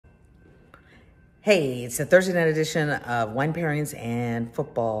Hey, it's the Thursday night edition of Wine Pairings and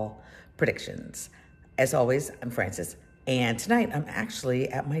Football Predictions. As always, I'm Frances, and tonight I'm actually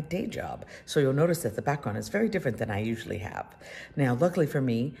at my day job. So you'll notice that the background is very different than I usually have. Now, luckily for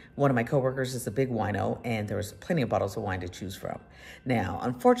me, one of my coworkers is a big wino, and there's plenty of bottles of wine to choose from. Now,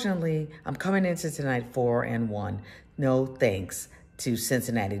 unfortunately, I'm coming into tonight 4-1. No thanks to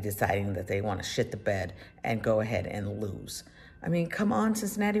Cincinnati deciding that they want to shit the bed and go ahead and lose. I mean, come on,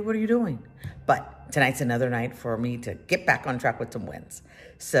 Cincinnati, what are you doing? But tonight's another night for me to get back on track with some wins.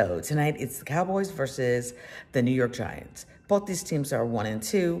 So tonight it's the Cowboys versus the New York Giants. Both these teams are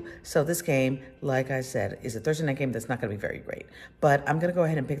 1-2. So this game, like I said, is a Thursday night game that's not going to be very great. But I'm going to go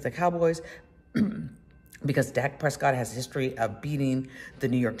ahead and pick the Cowboys because Dak Prescott has a history of beating the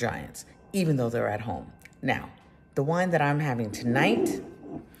New York Giants, even though they're at home. Now, the wine that I'm having tonight,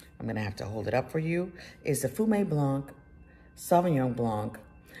 I'm going to have to hold it up for you, is the Fumé Blanc Sauvignon Blanc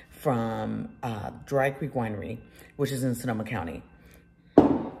from Dry Creek Winery, which is in Sonoma County.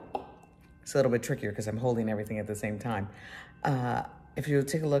 It's a little bit trickier because I'm holding everything at the same time. If you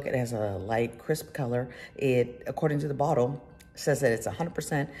take a look, it has a light, crisp color. It, according to the bottle, says that it's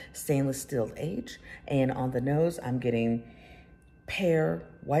 100% stainless steel age. And on the nose, I'm getting pear,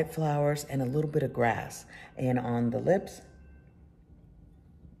 white flowers, and a little bit of grass. And on the lips,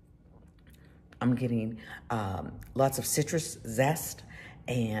 I'm getting lots of citrus zest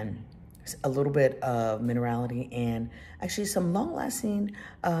and a little bit of minerality and actually some long-lasting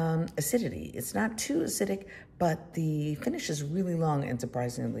acidity. It's not too acidic, but the finish is really long and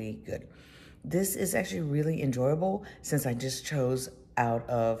surprisingly good. This is actually really enjoyable since I just chose out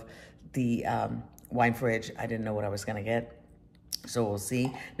of the wine fridge. I didn't know what I was gonna get. So we'll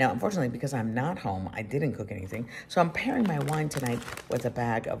see. Now, unfortunately, because I'm not home, I didn't cook anything. So I'm pairing my wine tonight with a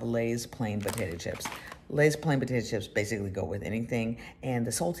bag of Lay's plain potato chips. Lay's plain potato chips basically go with anything, and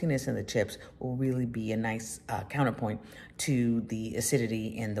the saltiness in the chips will really be a nice counterpoint to the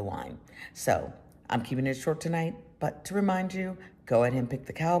acidity in the wine. So I'm keeping it short tonight, but to remind you, go ahead and pick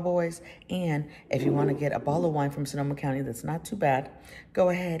the Cowboys. And if you want to get a bottle of wine from Sonoma County that's not too bad, go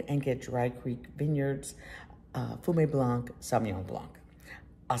ahead and get Dry Creek Vineyards Fumé Blanc Sauvignon Blanc.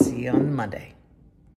 I'll see you on Monday.